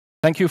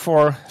Thank you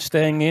for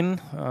staying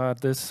in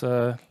this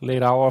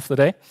late hour of the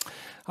day.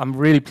 I'm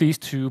really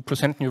pleased to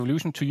present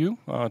Nuevolution to you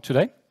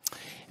today.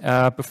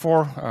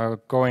 Before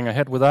going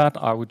ahead with that,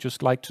 I would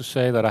just like to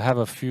say that I have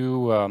a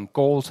few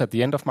goals at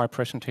the end of my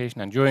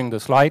presentation and during the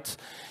slides.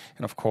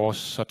 And of course,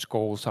 such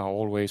goals are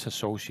always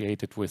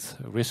associated with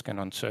risk and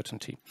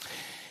uncertainty.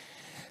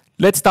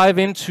 Let's dive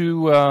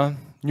into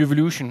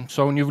Nuevolution.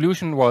 So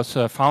Nuevolution was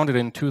founded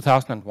in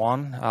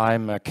 2001.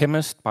 I'm a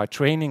chemist by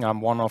training.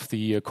 I'm one of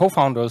the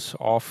co-founders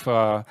of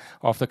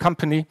the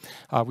company.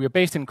 We are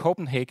based in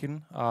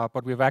Copenhagen,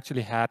 but we've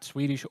actually had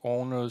Swedish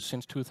owners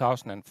since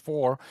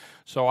 2004.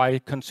 So I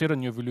consider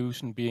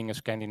Nuevolution being a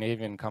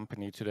Scandinavian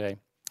company today.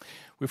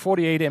 We're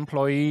 48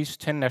 employees,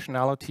 10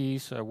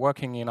 nationalities,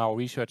 working in our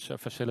research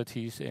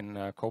facilities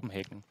in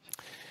Copenhagen.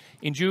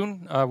 In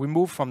June, we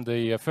moved from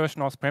the First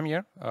North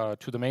Premier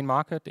to the main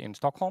market in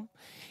Stockholm.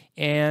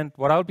 And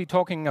what I'll be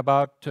talking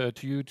about to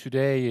you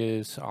today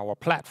is our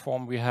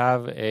platform. We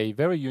have a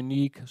very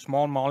unique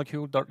small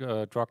molecule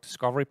drug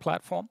discovery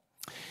platform.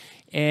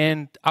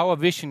 And our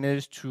vision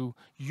is to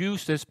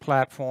use this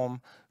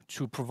platform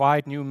to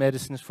provide new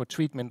medicines for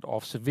treatment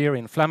of severe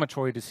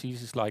inflammatory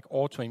diseases like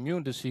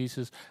autoimmune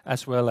diseases,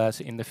 as well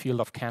as in the field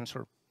of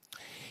cancer.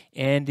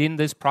 And in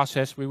this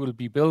process, we will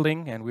be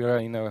building, and we are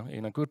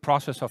in a good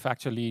process of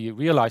actually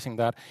realizing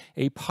that,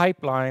 a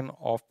pipeline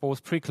of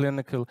both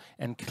preclinical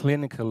and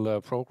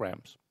clinical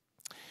programs.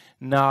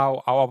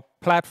 Now, our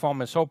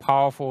platform is so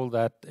powerful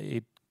that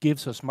it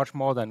gives us much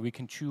more than we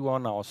can chew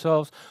on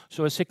ourselves.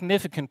 So a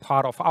significant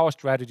part of our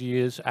strategy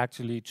is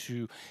actually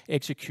to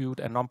execute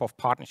a number of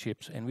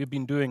partnerships, and we've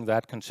been doing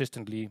that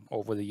consistently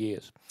over the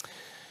years.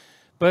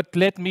 But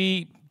let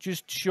me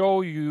just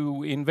show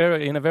you in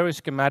a very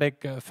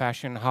schematic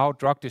fashion how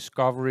drug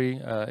discovery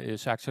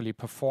is actually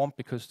performed,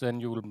 because then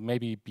you will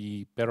maybe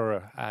be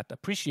better at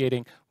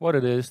appreciating what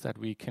it is that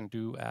we can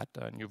do at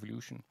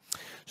Nuevolution.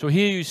 So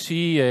here you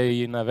see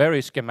in a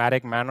very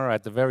schematic manner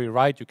at the very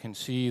right, you can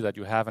see that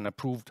you have an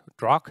approved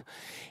drug.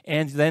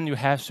 And then you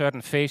have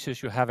certain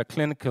phases. You have a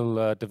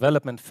clinical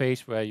development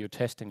phase where you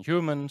test in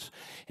humans,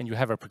 and you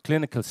have a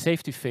preclinical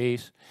safety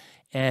phase,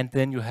 and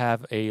then you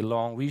have a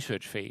long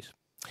research phase.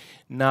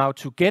 Now,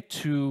 to get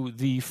to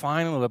the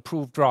final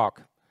approved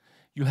drug,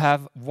 you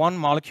have one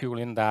molecule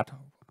in that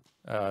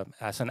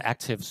as an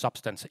active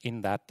substance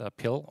in that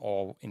pill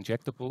or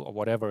injectable or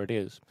whatever it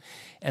is.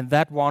 And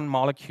that one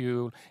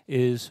molecule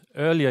is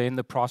earlier in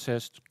the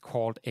process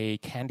called a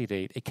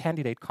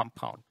candidate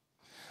compound.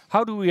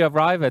 How do we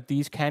arrive at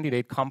these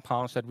candidate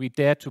compounds that we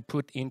dare to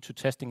put into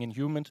testing in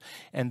humans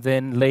and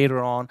then later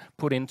on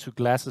put into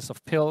glasses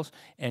of pills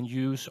and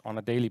use on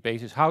a daily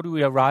basis? How do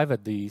we arrive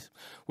at these?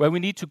 Well,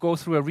 we need to go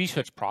through a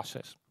research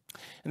process.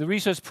 And the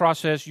research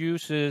process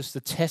uses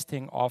the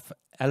testing of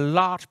a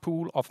large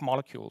pool of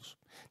molecules.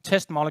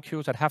 Test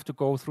molecules that have to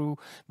go through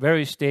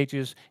various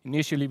stages.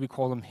 Initially, we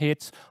call them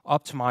hits,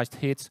 optimized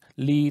hits,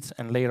 leads,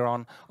 and later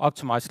on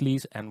optimized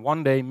leads. And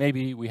one day,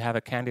 maybe we have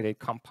a candidate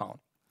compound.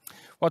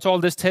 What's all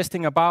this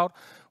testing about?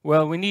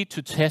 Well, we need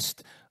to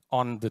test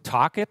on the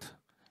target.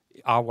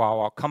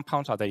 Our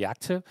compounds, are they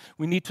active?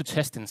 We need to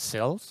test in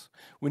cells.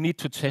 We need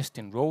to test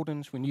in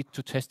rodents. We need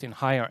to test in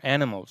higher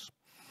animals.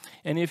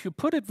 And if you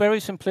put it very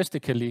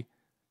simplistically,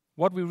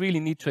 what we really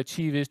need to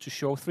achieve is to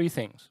show three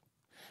things.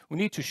 We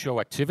need to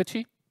show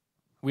activity.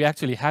 We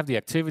actually have the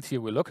activity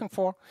we're looking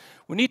for.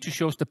 We need to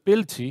show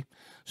stability,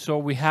 so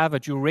we have a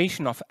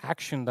duration of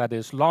action that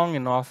is long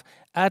enough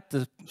at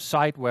the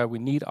site where we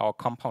need our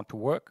compound to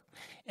work.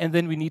 And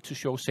then we need to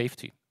show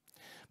safety.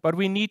 But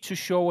we need to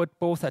show it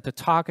both at the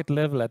target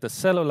level, at the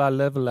cellular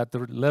level, at the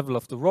level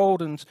of the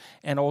rodents,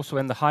 and also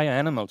in the higher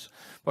animals.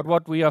 But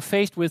what we are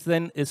faced with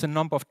then is a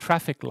number of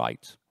traffic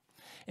lights.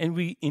 And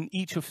in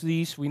each of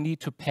these, we need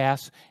to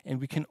pass, and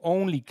we can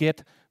only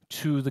get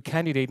to the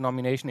candidate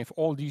nomination if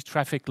all these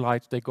traffic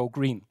lights, they go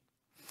green.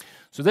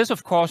 So this,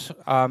 of course,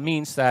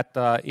 means that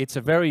it's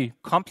a very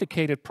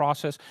complicated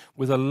process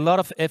with a lot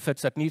of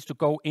efforts that needs to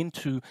go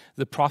into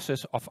the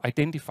process of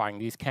identifying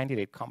these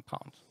candidate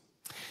compounds.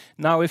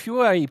 Now, if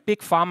you are a big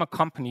pharma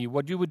company,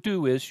 what you would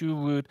do is you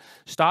would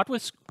start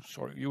with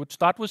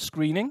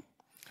screening.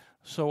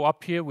 So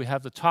up here we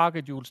have the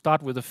target. You would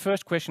start with the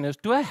first question is,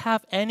 do I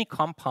have any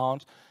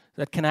compounds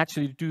that can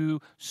actually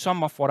do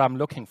some of what I'm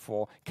looking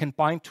for, can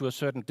bind to a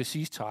certain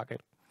disease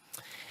target?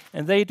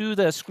 And they do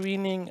their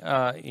screening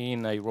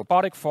in a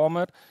robotic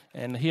format.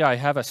 And here I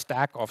have a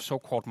stack of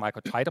so-called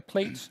microtiter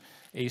plates.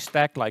 A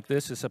stack like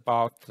this is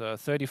about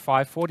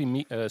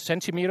 40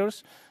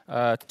 centimeters.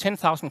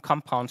 10,000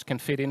 compounds can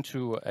fit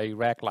into a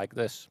rack like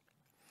this.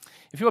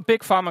 If you're a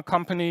big pharma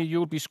company,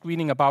 you'll be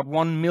screening about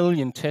 1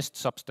 million test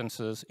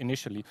substances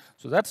initially.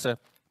 So that's a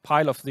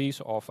pile of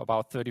these of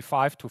about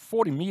 35 to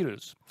 40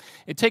 meters.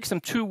 It takes them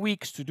 2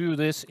 weeks to do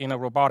this in a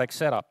robotic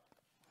setup.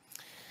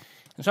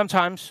 And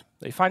sometimes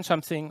they find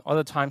something,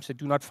 other times they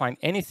do not find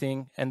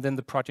anything, and then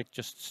the project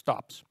just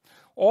stops.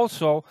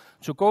 Also,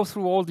 to go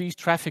through all these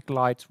traffic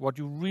lights, what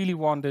you really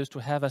want is to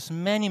have as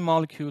many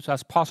molecules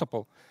as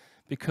possible,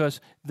 because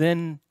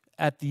then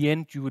at the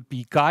end you would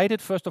be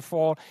guided, first of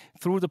all,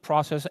 through the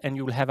process, and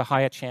you will have a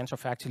higher chance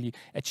of actually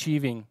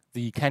achieving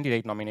the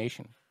candidate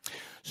nomination.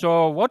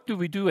 So what do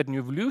we do at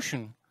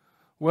Nuevolution?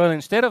 Well,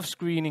 instead of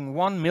screening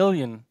 1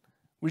 million,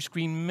 we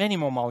screen many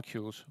more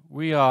molecules.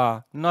 We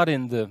are not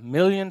in the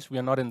millions, we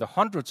are not in the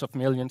hundreds of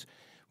millions,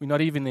 we're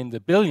not even in the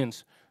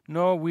billions.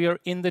 No, we are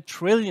in the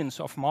trillions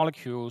of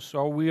molecules.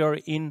 So we are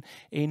in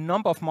a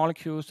number of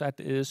molecules that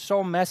is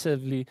so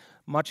massively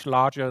much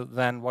larger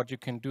than what you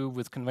can do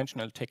with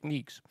conventional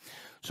techniques.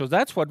 So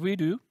that's what we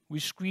do. We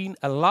screen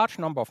a large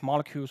number of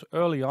molecules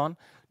early on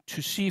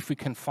to see if we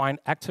can find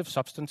active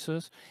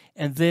substances,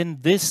 and then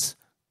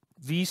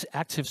these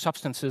active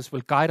substances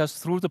will guide us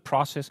through the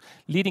process,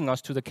 leading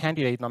us to the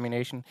candidate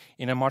nomination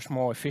in a much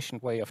more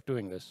efficient way of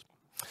doing this.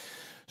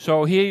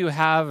 So here you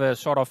have a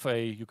sort of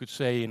a, you could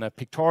say in a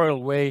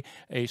pictorial way,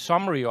 a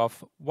summary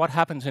of what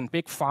happens in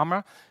big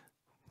pharma,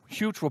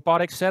 huge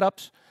robotic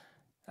setups,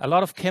 a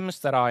lot of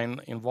chemists that are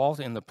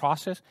involved in the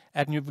process.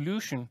 At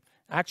Nuevolution,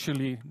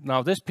 actually,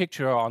 now this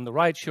picture on the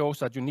right shows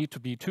that you need to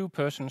be 2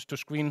 persons to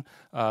screen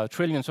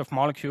trillions of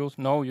molecules.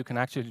 No, you can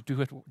actually do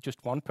it with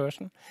just 1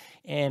 person.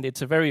 And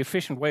it's a very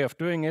efficient way of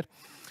doing it.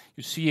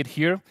 You see it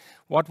here.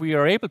 What we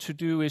are able to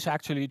do is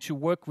actually to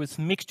work with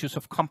mixtures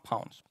of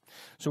compounds.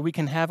 So we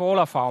can have all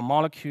of our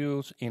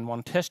molecules in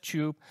one test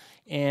tube,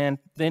 and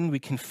then we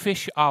can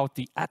fish out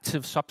the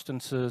active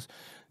substances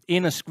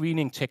in a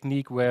screening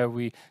technique where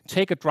we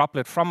take a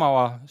droplet from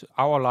our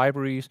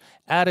libraries,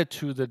 add it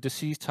to the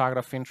disease target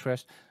of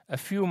interest, a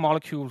few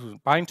molecules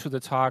bind to the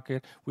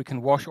target, we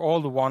can wash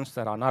all the ones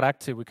that are not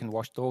active, we can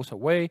wash those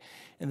away,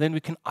 and then we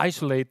can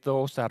isolate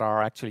those that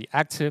are actually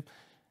active,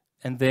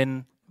 and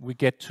then we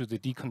get to the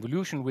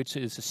deconvolution, which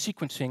is a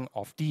sequencing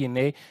of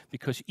DNA,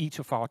 because each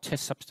of our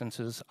test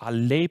substances are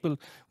labeled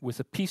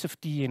with a piece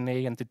of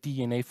DNA, and the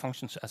DNA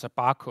functions as a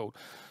barcode.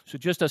 So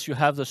just as you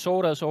have the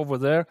sodas over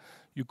there,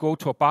 you go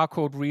to a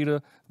barcode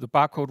reader, the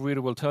barcode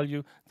reader will tell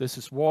you this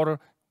is water,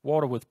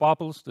 water with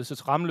bubbles, this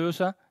is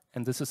Ramlöser,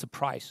 and this is the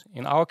price.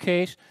 In our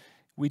case,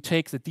 we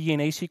take the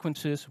DNA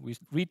sequences, we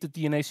read the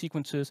DNA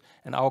sequences,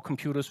 and our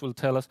computers will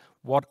tell us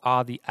what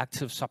are the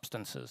active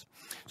substances.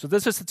 So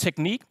this is the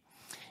technique.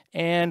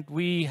 And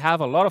we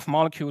have a lot of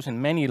molecules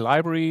in many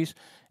libraries,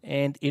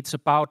 and it's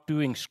about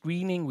doing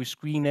screening. We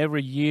screen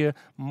every year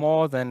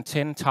more than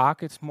 10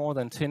 targets, more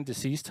than 10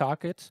 disease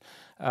targets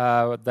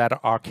that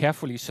are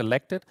carefully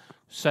selected,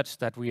 such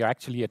that we are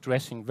actually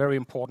addressing very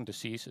important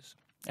diseases.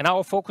 And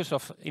our focus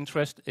of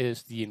interest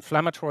is the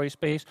inflammatory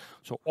space,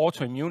 so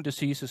autoimmune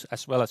diseases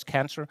as well as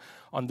cancer.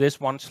 On this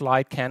one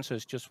slide, cancer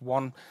is just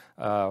one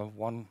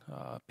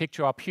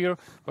picture up here,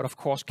 but of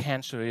course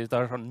cancer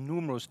there are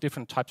numerous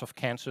different types of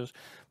cancers,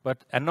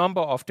 but a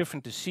number of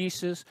different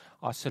diseases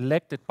are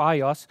selected by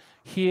us.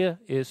 Here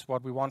is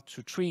what we want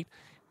to treat.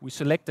 We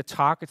select the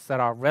targets that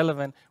are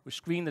relevant, we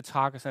screen the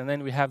targets, and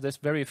then we have this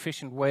very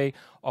efficient way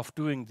of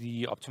doing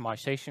the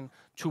optimization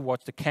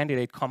towards the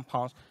candidate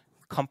compounds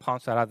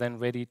that are then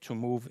ready to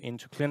move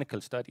into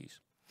clinical studies.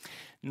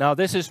 Now,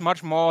 this is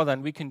much more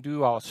than we can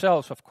do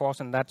ourselves, of course,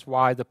 and that's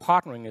why the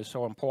partnering is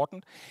so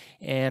important.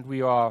 And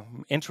we are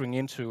entering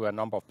into a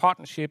number of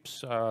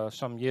partnerships.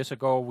 Some years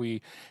ago,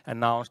 we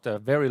announced a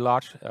very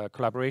large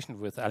collaboration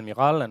with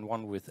Almirall and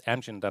one with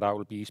Amgen that I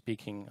will be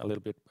speaking a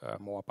little bit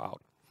more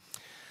about.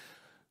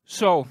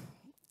 So,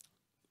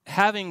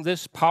 having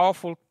this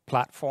powerful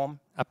platform,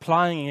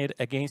 applying it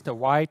against a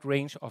wide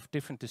range of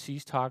different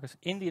disease targets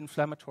in the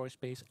inflammatory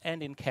space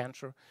and in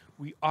cancer,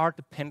 we are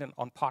dependent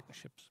on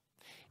partnerships.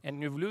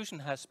 And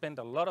Nuevolution has spent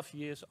a lot of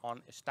years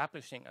on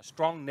establishing a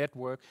strong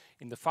network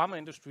in the pharma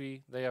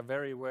industry. They are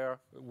very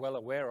well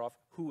aware of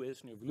who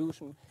is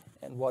Nuevolution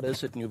and what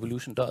is it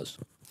Nuevolution does.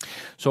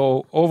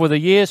 So over the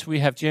years, we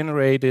have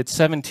generated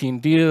 17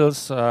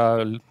 deals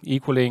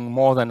equaling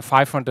more than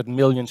 500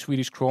 million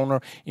Swedish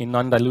kronor in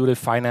non-dilutive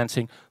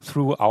financing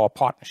through our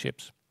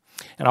partnerships.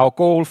 And our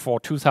goal for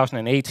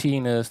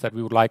 2018 is that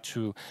we would like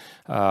to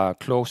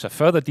close a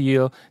further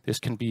deal. This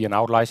can be an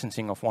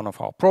out-licensing of one of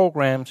our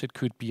programs, it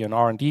could be an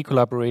R&D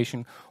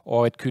collaboration,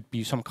 or it could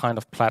be some kind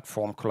of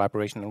platform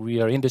collaboration. And we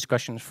are in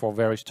discussions for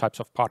various types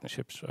of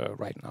partnerships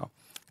right now.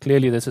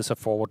 Clearly, this is a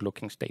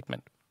forward-looking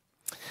statement.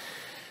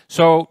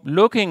 So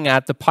looking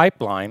at the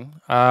pipeline,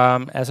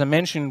 as I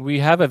mentioned, we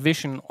have a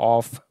vision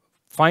of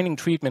finding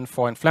treatment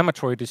for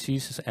inflammatory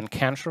diseases and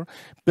cancer,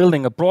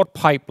 building a broad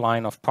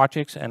pipeline of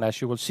projects, and as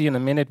you will see in a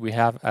minute, we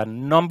have a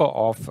number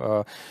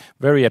of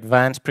very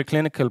advanced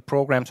preclinical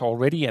programs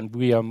already, and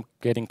we are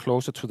getting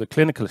closer to the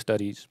clinical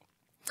studies.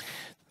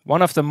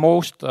 One of the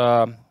most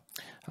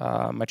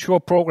mature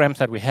programs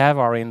that we have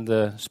are in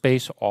the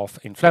space of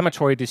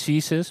inflammatory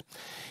diseases.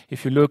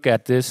 If you look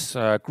at this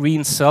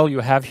green cell you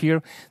have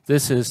here,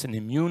 this is an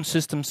immune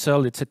system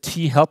cell. It's a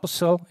T helper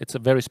cell. It's a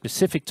very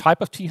specific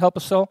type of T helper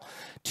cell.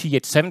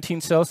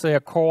 Th17 cells, they are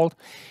called.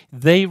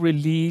 They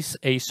release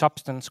a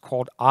substance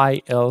called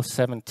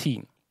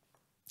IL-17.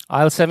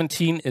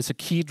 IL-17 is a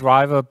key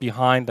driver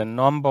behind a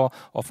number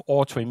of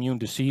autoimmune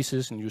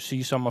diseases, and you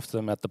see some of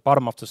them at the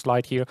bottom of the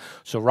slide here: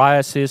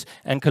 psoriasis,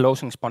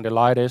 ankylosing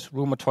spondylitis,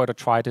 rheumatoid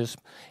arthritis,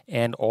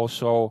 and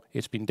also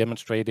it's been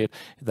demonstrated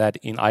that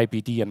in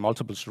IBD and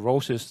multiple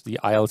sclerosis, the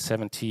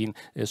IL-17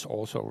 is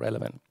also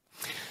relevant.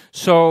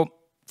 So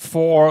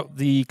for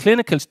the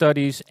clinical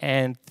studies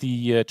and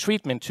the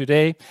treatment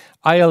today,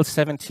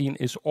 IL-17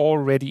 is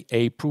already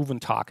a proven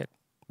target.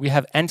 We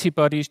have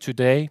antibodies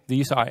today.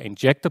 These are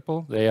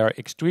injectable. They are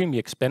extremely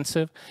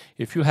expensive.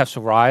 If you have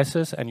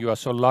psoriasis and you are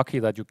so lucky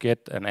that you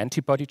get an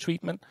antibody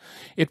treatment,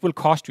 it will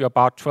cost you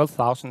about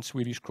 12,000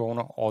 Swedish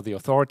kronor, or the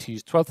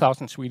authorities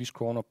 12,000 Swedish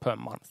kronor per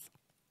month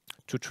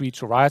to treat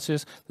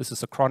psoriasis. This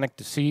is a chronic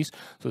disease,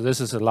 so this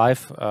is a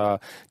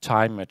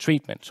lifetime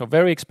treatment. So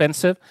very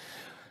expensive.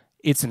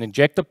 It's an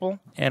injectable,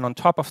 and on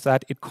top of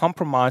that, it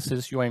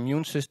compromises your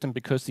immune system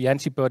because the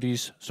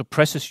antibodies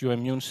suppresses your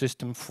immune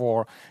system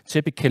for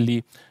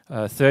typically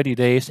 30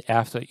 days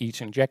after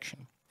each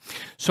injection.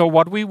 So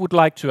what we would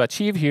like to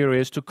achieve here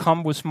is to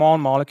come with small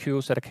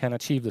molecules that can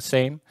achieve the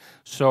same.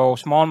 So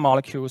small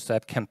molecules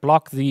that can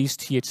block these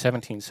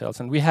Th17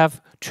 cells. And we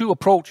have two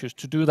approaches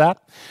to do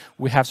that.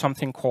 We have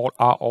something called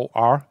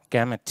ROR,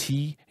 gamma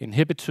T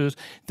inhibitors.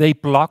 They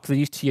block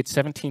these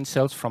Th17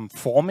 cells from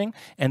forming,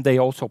 and they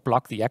also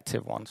block the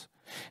active ones.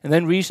 And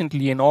then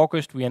recently in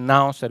August, we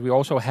announced that we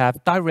also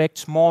have direct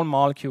small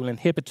molecule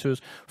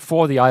inhibitors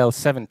for the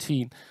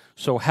IL-17.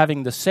 So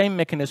having the same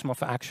mechanism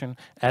of action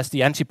as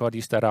the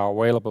antibodies that are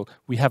available,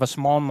 we have a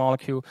small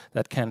molecule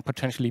that can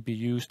potentially be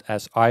used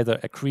as either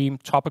a cream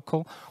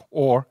topical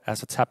or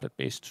as a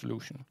tablet-based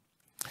solution.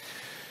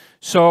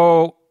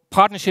 So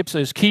partnerships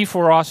is key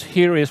for us.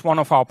 Here is one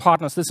of our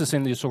partners. This is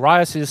in the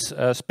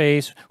psoriasis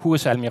space. Who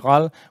is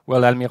Almirall?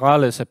 Well,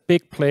 Almirall is a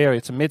big player.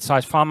 It's a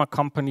mid-sized pharma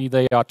company.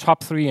 They are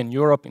top 3 in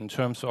Europe in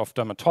terms of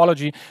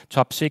dermatology,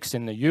 top 6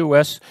 in the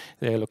US.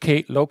 They are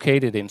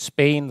located in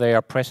Spain. They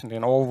are present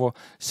in over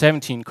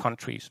 17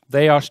 countries.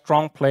 They are a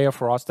strong player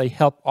for us. They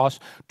help us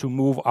to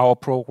move our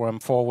program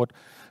forward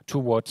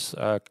towards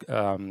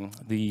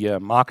the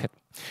market.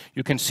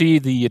 You can see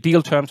the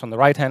deal terms on the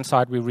right-hand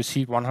side. We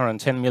received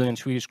 110 million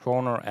Swedish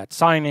kronor at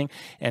signing,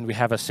 and we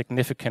have a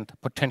significant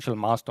potential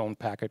milestone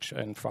package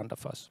in front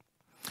of us.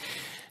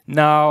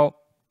 Now,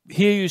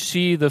 here you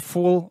see the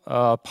full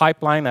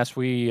pipeline as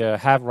we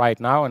have right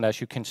now, and as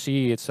you can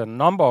see, it's a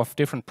number of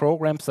different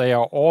programs. They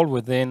are all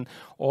within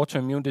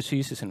autoimmune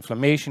diseases,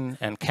 inflammation,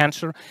 and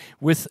cancer,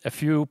 with a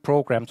few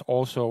programs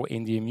also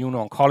in the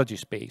immuno-oncology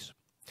space.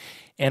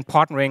 And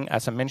partnering,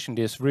 as I mentioned,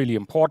 is really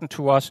important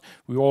to us.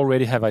 We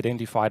already have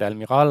identified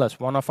Almirall as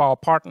one of our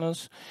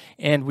partners,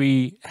 and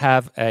we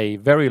have a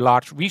very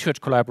large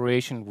research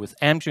collaboration with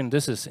Amgen.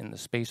 This is in the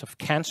space of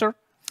cancer.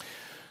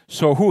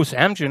 So who is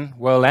Amgen?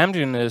 Well,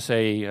 Amgen is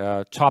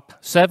a top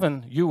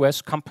 7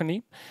 US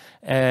company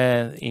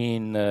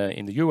in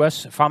the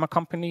US pharma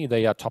company.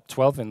 They are top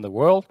 12 in the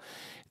world.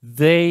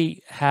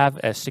 They have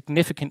a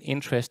significant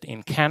interest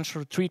in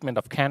cancer, treatment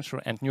of cancer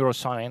and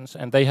neuroscience,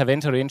 and they have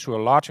entered into a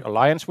large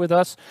alliance with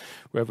us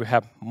where we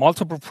have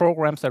multiple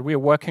programs that we are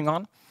working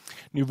on.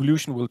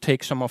 Nuevolution will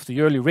take some of the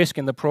early risk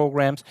in the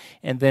programs,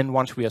 and then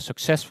once we are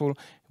successful,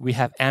 we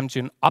have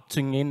Amgen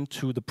opting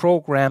into the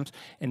programs,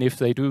 and if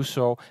they do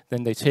so,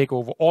 then they take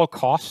over all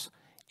costs,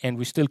 and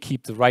we still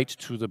keep the rights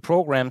to the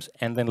programs,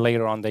 and then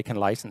later on they can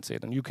license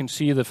it. And you can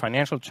see the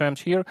financial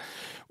terms here.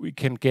 We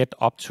can get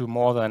up to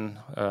more than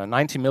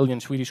 90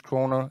 million Swedish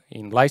kronor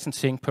in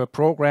licensing per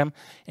program.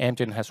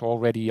 Amgen has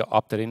already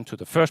opted into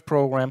the first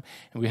program,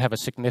 and we have a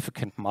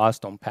significant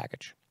milestone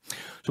package.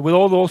 So with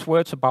all those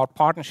words about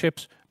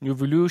partnerships,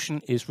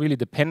 Nuevolution is really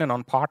dependent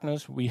on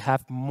partners. We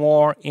have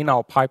more in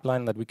our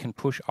pipeline that we can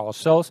push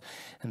ourselves,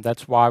 and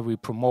that's why we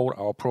promote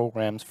our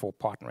programs for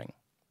partnering.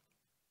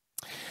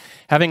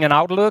 Having an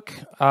outlook,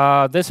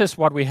 this is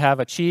what we have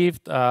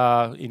achieved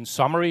in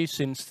summary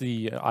since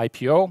the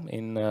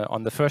IPO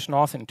on the First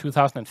North in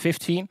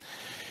 2015.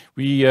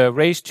 We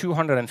raised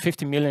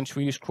 250 million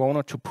Swedish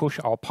kronor to push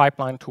our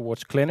pipeline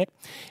towards clinic,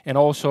 and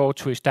also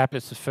to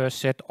establish the first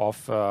set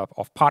of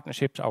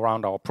partnerships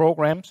around our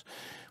programs.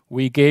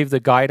 We gave the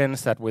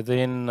guidance that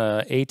within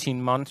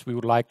 18 months we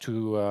would like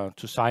to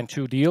sign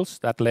 2 deals.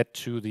 That led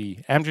to the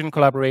Amgen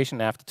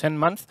collaboration after 10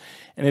 months,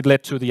 and it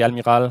led to the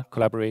Almirall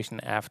collaboration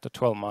after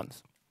 12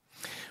 months.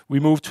 We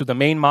moved to the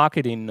main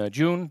market in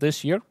June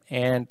this year,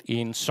 and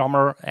in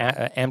summer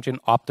Amgen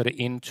opted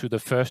into the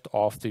first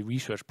of the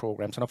research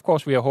programs. And of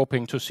course we are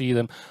hoping to see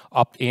them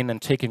opt in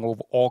and taking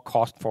over all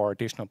costs for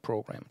additional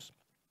programs.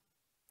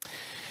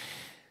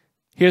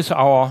 Here's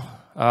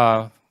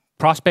our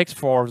prospects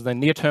for the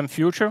near-term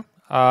future.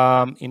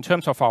 In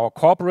terms of our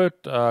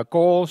corporate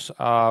goals,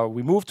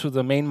 we moved to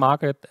the main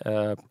market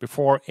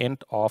before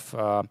end of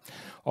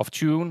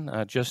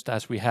June, just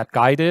as we had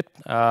guided.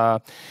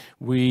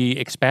 We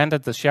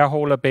expanded the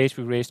shareholder base.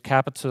 We raised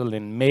capital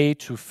in May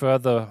to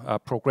further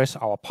progress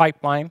our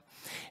pipeline.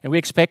 And we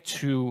expect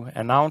to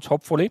announce,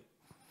 hopefully,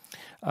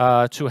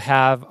 to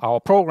have our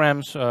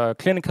programs,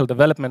 clinical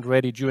development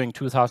ready during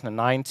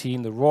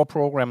 2019. The RAW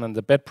program and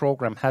the BED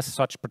program has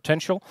such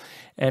potential,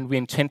 and we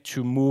intend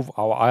to move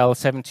our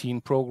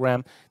IL-17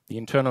 program, the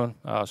internal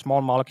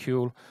small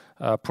molecule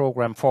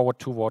program, forward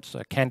towards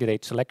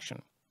candidate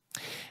selection.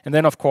 And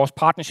then, of course,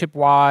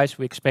 partnership-wise,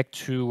 we expect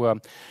to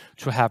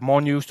have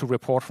more news to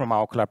report from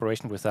our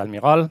collaboration with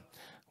Almirall.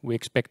 We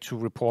expect to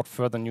report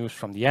further news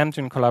from the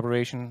Amgen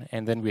collaboration,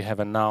 and then we have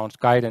announced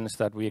guidance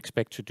that we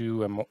expect to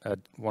do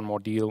one more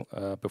deal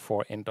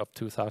before end of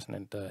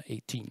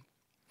 2018.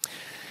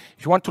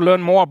 If you want to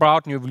learn more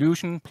about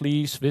Nuevolution,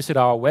 please visit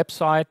our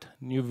website,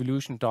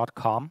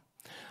 nuevolution.com.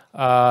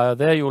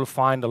 There you will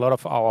find a lot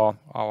of our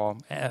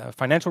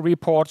financial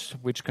reports,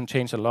 which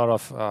contains a lot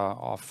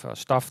of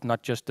stuff,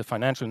 not just the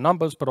financial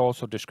numbers, but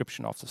also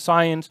description of the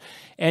science,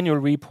 annual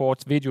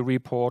reports, video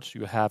reports.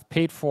 You have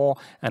paid for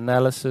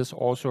analysis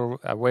also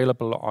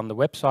available on the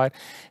website.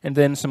 And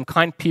then some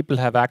kind people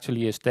have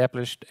actually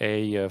established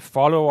a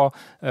follower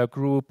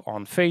group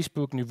on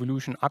Facebook,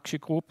 Nuevolution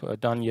Aktiegruppe,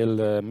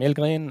 Daniel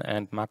Melgren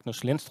and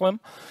Magnus Lindström.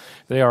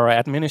 They are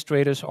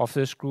administrators of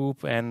this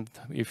group, and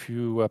if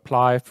you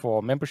apply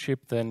for membership,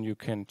 then you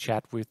can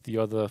chat with the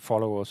other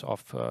followers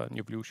of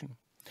Nuevolution.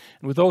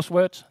 And with those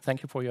words,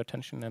 thank you for your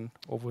attention, and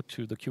over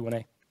to the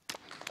Q&A.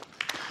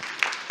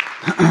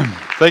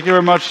 Thank you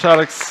very much,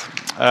 Alex.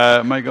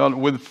 My God,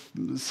 with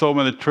so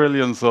many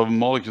trillions of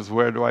molecules,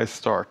 where do I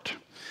start?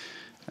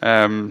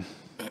 The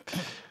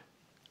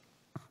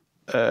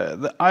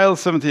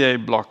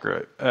IL-17A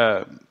blocker,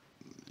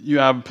 you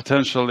have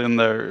potential in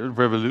their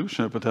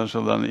revolutionary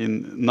potential then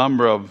in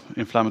number of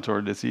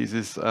inflammatory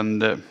diseases,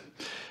 and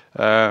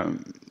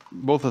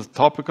both as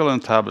topical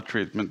and tablet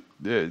treatment.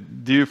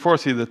 Do you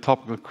foresee the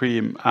topical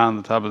cream and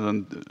the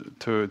tablet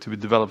to be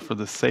developed for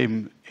the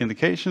same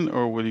indication,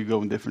 or will you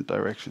go in different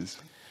directions?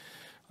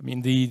 I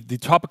mean, the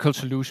topical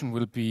solution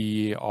will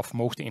be of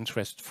most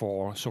interest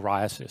for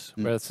psoriasis,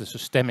 whereas the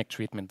systemic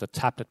treatment, the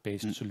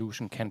tablet-based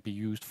solution, can be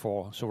used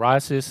for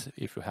psoriasis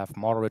if you have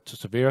moderate to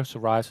severe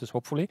psoriasis,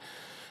 hopefully,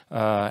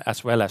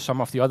 as well as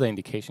some of the other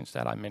indications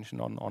that I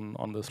mentioned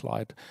on the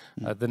slide.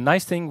 The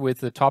nice thing with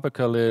the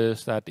topical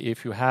is that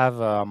if you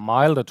have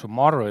milder to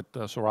moderate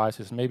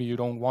psoriasis, maybe you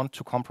don't want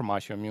to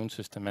compromise your immune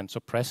system and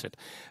suppress it,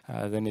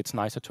 then it's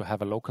nicer to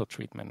have a local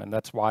treatment. And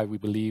that's why we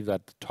believe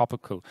that the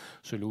topical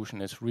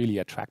solution is really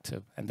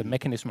attractive. And the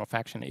mechanism of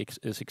action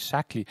is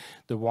exactly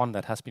the one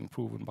that has been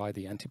proven by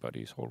the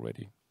antibodies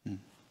already.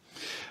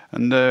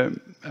 And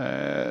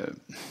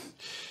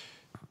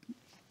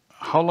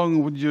how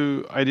long would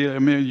you ideally? I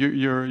mean,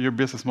 your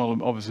business model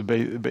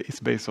obviously is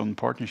based on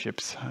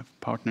partnerships,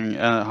 partnering.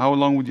 How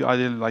long would you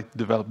ideally like to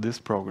develop this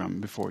program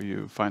before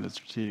you find a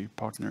strategic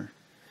partner?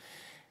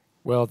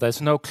 Well,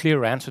 there's no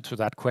clear answer to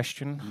that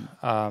question.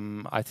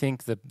 I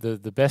think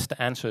the best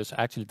answer is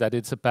actually that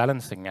it's a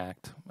balancing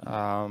act.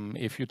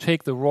 If you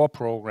take the RAW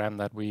program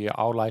that we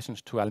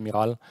out-licensed to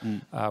Almirall,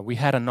 we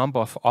had a number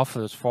of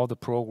offers for the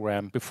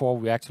program before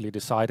we actually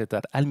decided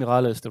that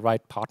Almirall is the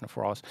right partner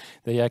for us.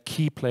 They are a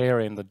key player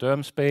in the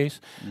derm space.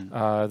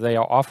 They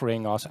are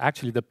offering us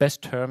actually the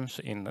best terms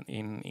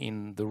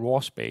in the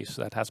RAW space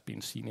that has been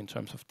seen in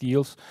terms of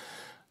deals.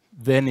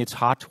 Then it's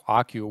hard to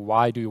argue,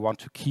 why do you want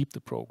to keep the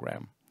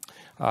program?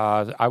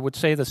 I would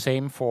say the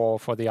same for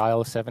the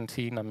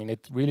IL-17. I mean,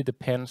 it really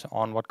depends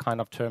on what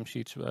kind of term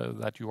sheets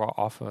that you are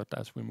offered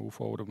as we move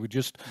forward. We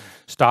just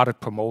started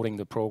promoting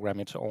the program.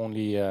 It's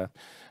only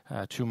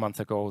 2 months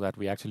ago that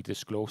we actually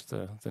disclosed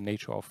the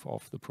nature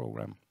of the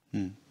program.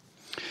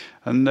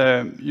 And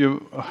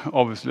you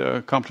obviously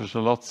accomplished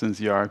a lot since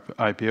your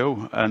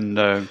IPO,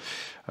 and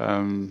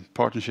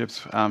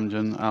partnerships,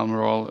 Amgen,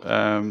 Almirall,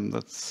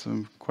 that's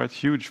quite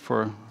huge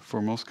for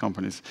most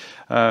companies.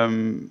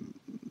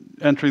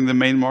 Entering the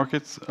main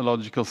markets, a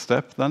logical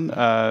step then.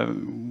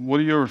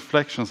 What are your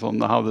reflections on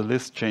how the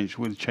list change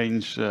will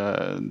change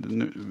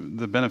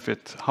the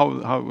benefit, how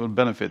it will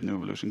benefit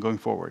Nuevolution going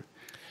forward?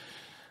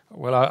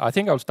 Well, I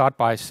think I'll start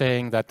by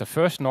saying that the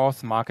First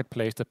North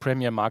marketplace, the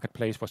premier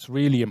marketplace, was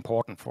really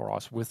important for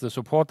us. With the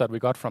support that we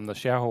got from the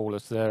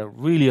shareholders, they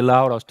really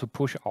allowed us to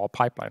push our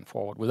pipeline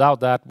forward. Without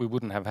that, we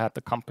wouldn't have had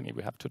the company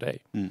we have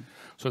today.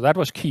 So that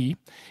was key,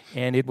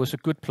 and it was a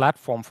good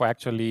platform for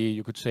actually,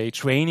 you could say,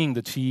 training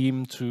the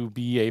team to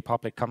be a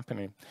public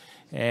company.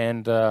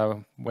 And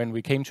when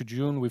we came to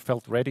June, we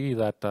felt ready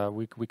that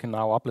we can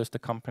now uplist the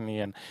company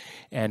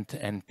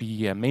and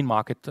be a main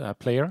market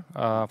player.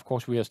 Of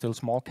course, we are still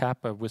small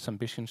cap with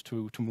ambitions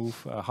to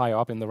move high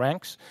up in the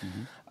ranks.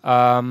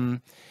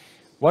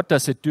 What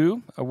does it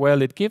do?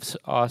 Well, it gives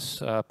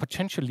us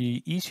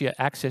potentially easier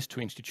access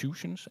to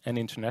institutions and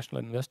international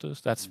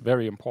investors. That's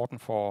very important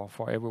for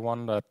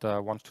everyone that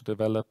wants to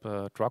develop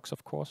drugs,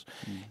 of course.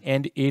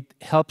 And it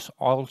helps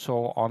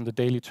also on the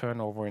daily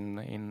turnover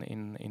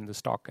in the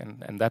stock,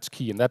 and that's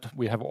key. And that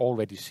we have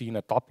already seen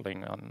a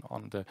doubling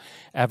on the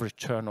average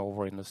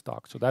turnover in the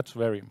stock. So that's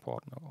very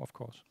important, of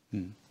course.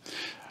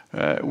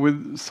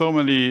 With so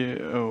many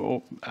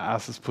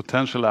assets,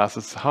 potential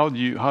assets, how do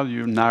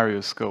you narrow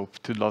your scope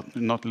to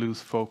not lose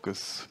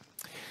focus?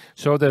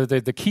 So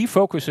the key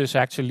focus is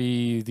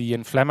actually the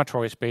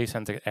inflammatory space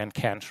and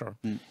cancer.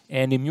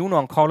 And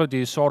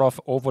immuno-oncology is sort of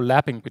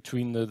overlapping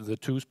between the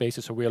two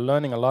spaces. So we are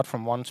learning a lot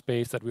from one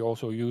space that we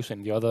also use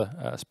in the other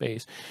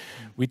space.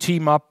 We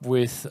team up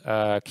with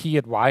key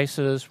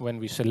advisors when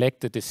we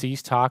select the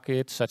disease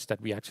targets, such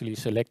that we actually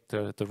select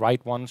the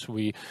right ones.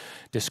 We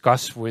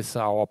discuss with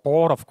our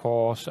board, of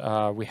course.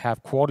 We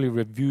have quarterly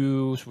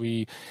reviews.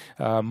 We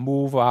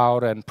move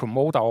out and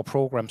promote our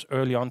programs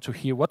early on to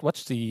hear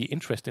what's the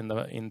interest in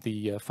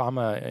the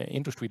pharma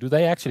industry. Do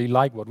they actually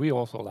like what we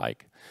also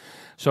like?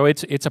 So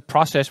it's a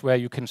process where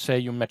you can say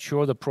you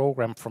mature the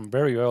program from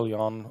very early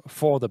on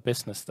for the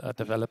business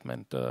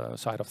development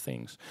side of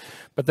things.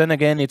 But then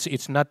again,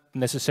 it's not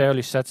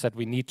necessarily such that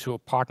we need to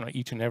partner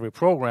each and every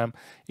program.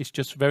 It's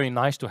just very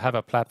nice to have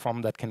a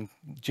platform that can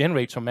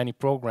generate so many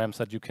programs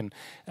that you can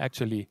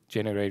actually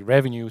generate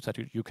revenues that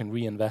you can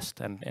reinvest,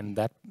 and in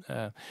that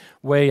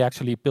way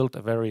actually build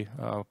a very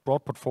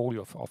broad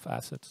portfolio of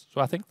assets.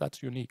 So I think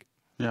that's unique.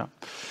 Yeah,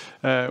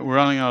 we're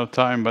running out of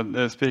time,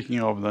 but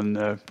speaking of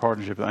then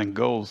partnership and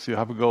goals, you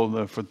have a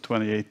goal for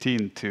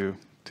 2018 to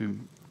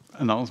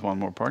announce one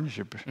more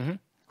partnership,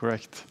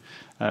 correct?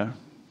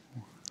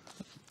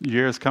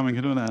 Year is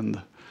coming to an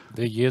end.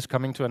 The year's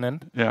coming to an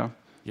end? Yeah.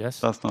 Yes.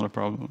 That's not a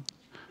problem.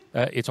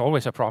 It's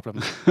always a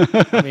problem.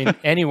 I mean,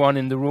 anyone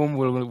in the room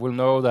will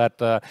know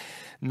that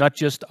not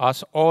just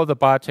us, all the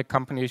biotech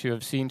companies you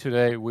have seen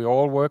today, we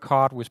all work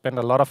hard. We spend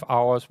a lot of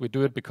hours. We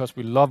do it because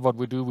we love what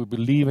we do. We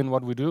believe in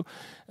what we do.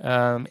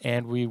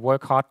 And we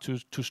work hard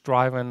to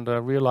strive and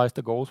realize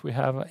the goals we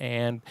have.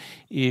 And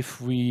if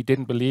we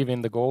didn't believe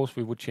in the goals,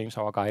 we would change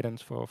our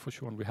guidance for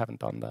sure. And we haven't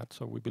done that.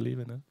 So we believe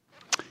in it.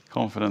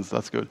 Confidence,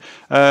 that's good.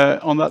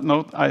 On that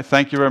note, I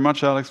thank you very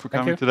much, Alex, for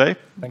coming today.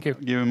 Thank you.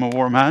 Give him a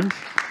warm hand.